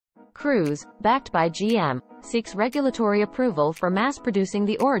Cruise, backed by GM, seeks regulatory approval for mass-producing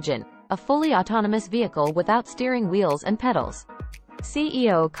the Origin, a fully autonomous vehicle without steering wheels and pedals.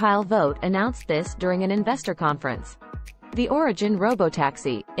 CEO Kyle Vogt announced this during an investor conference. The Origin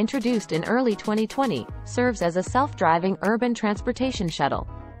Robotaxi, introduced in early 2020, serves as a self-driving urban transportation shuttle.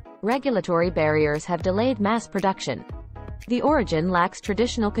 Regulatory barriers have delayed mass production. The Origin lacks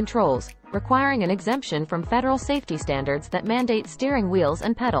traditional controls, requiring an exemption from federal safety standards that mandate steering wheels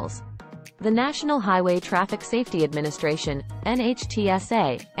and pedals. The National Highway Traffic Safety Administration,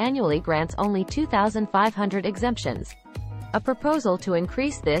 NHTSA, annually grants only 2,500 exemptions. A proposal to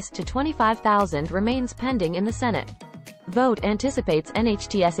increase this to 25,000 remains pending in the Senate. Vogt anticipates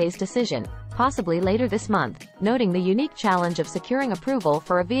NHTSA's decision, possibly later this month, noting the unique challenge of securing approval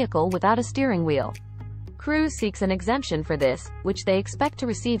for a vehicle without a steering wheel. Cruise seeks an exemption for this, which they expect to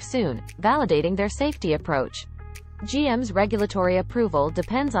receive soon, validating their safety approach. GM's regulatory approval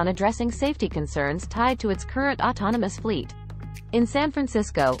depends on addressing safety concerns tied to its current autonomous fleet. In San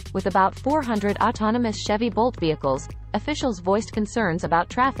Francisco, with about 400 autonomous Chevy Bolt vehicles, officials voiced concerns about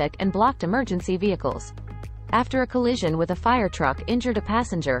traffic and blocked emergency vehicles. After a collision with a fire truck injured a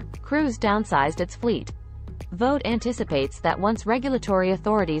passenger, Cruise downsized its fleet. Vogt anticipates that once regulatory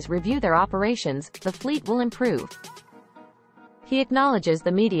authorities review their operations, the fleet will improve. He acknowledges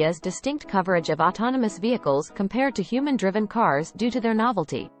the media's distinct coverage of autonomous vehicles compared to human-driven cars due to their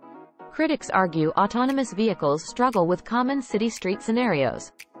novelty. Critics argue autonomous vehicles struggle with common city street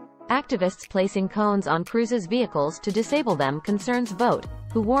scenarios. Activists placing cones on Cruise's vehicles to disable them concerns Vogt,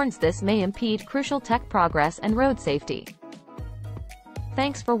 who warns this may impede crucial tech progress and road safety.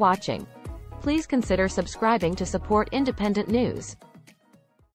 Thanks for watching. Please consider subscribing to support independent news.